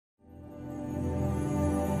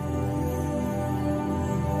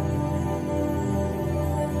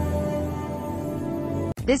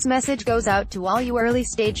This message goes out to all you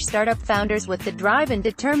early-stage startup founders with the drive and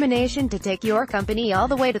determination to take your company all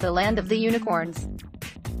the way to the land of the unicorns.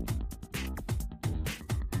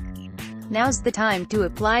 Now's the time to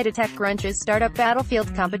apply to TechCrunch's Startup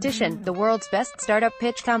Battlefield competition, the world's best startup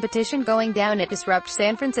pitch competition, going down at Disrupt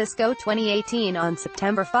San Francisco 2018 on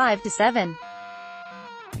September 5 to 7.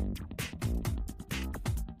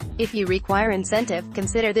 If you require incentive,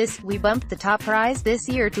 consider this: we bumped the top prize this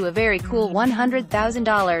year to a very cool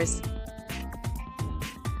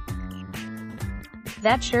 $100,000.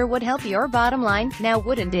 That sure would help your bottom line, now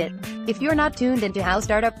wouldn't it? If you're not tuned into how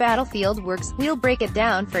Startup Battlefield works, we'll break it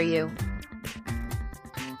down for you.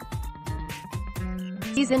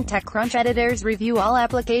 Seasoned TechCrunch editors review all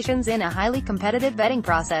applications in a highly competitive vetting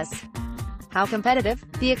process. How competitive?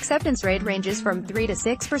 The acceptance rate ranges from 3 to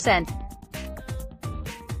 6%.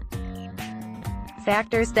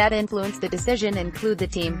 Factors that influence the decision include the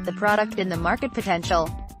team, the product, and the market potential.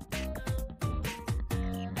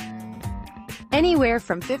 Anywhere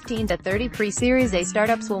from 15 to 30 pre-Series A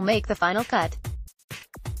startups will make the final cut.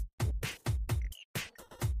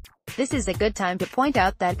 This is a good time to point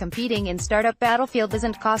out that competing in Startup Battlefield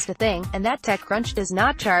doesn't cost a thing, and that TechCrunch does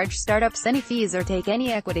not charge startups any fees or take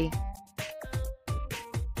any equity.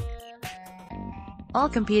 All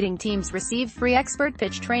competing teams receive free expert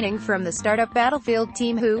pitch training from the Startup Battlefield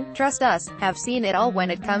team who, trust us, have seen it all when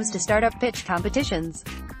it comes to startup pitch competitions.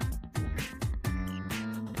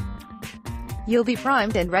 You'll be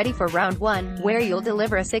primed and ready for round 1, where you'll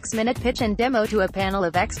deliver a 6-minute pitch and demo to a panel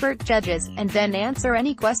of expert judges, and then answer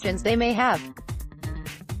any questions they may have.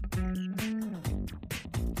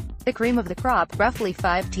 The cream of the crop, roughly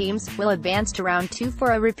 5 teams, will advance to round 2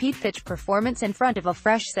 for a repeat pitch performance in front of a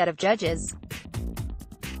fresh set of judges.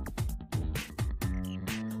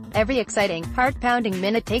 Every exciting, heart-pounding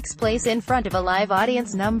minute takes place in front of a live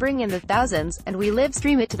audience numbering in the thousands, and we live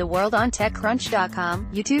stream it to the world on TechCrunch.com,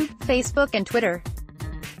 YouTube, Facebook, and Twitter.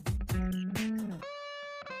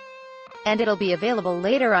 And it'll be available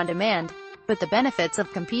later on demand. But the benefits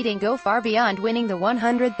of competing go far beyond winning the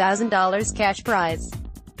 $100,000 cash prize.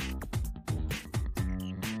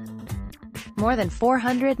 More than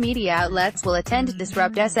 400 media outlets will attend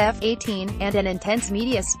Disrupt SF18, and an intense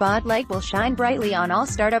media spotlight will shine brightly on all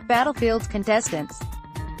Startup Battlefield contestants.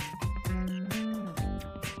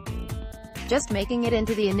 Just making it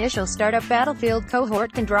into the initial Startup Battlefield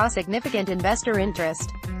cohort can draw significant investor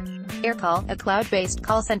interest. AirCall, a cloud-based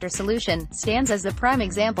call center solution, stands as a prime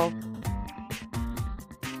example.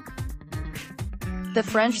 The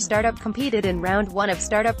French startup competed in round 1 of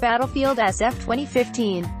Startup Battlefield SF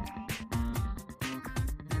 2015.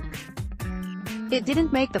 It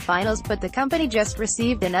didn't make the finals, but the company just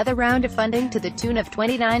received another round of funding to the tune of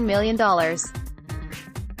 $29 million.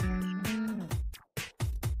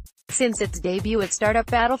 Since its debut at Startup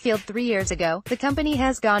Battlefield 3 years ago, the company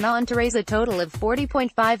has gone on to raise a total of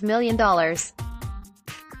 $40.5 million.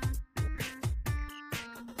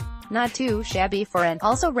 Not too shabby for an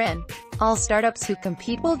also-ran. All startups who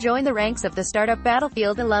compete will join the ranks of the Startup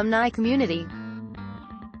Battlefield alumni community.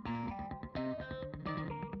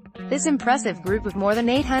 This impressive group of more than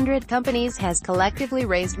 800 companies has collectively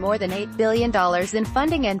raised more than $8 billion in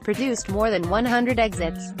funding and produced more than 100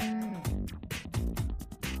 exits.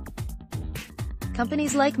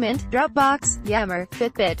 Companies like Mint, Dropbox, Yammer,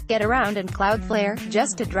 Fitbit, GetAround, and Cloudflare,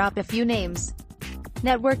 just to drop a few names.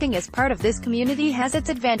 Networking as part of this community has its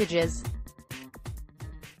advantages.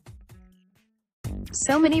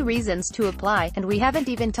 So many reasons to apply, and we haven't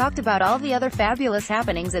even talked about all the other fabulous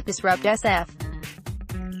happenings at Disrupt SF.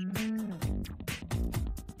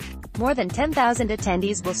 More than 10,000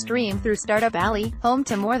 attendees will stream through Startup Alley, home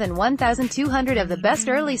to more than 1,200 of the best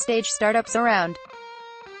early-stage startups around.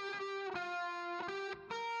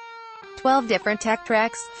 12 different tech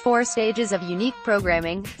tracks, 4 stages of unique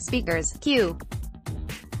programming, speakers, Q.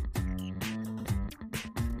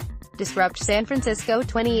 Disrupt San Francisco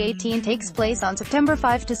 2018 takes place on September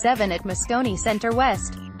 5 to 7 at Moscone Center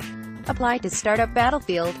West. Apply to Startup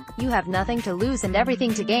Battlefield. You have nothing to lose and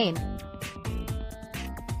everything to gain.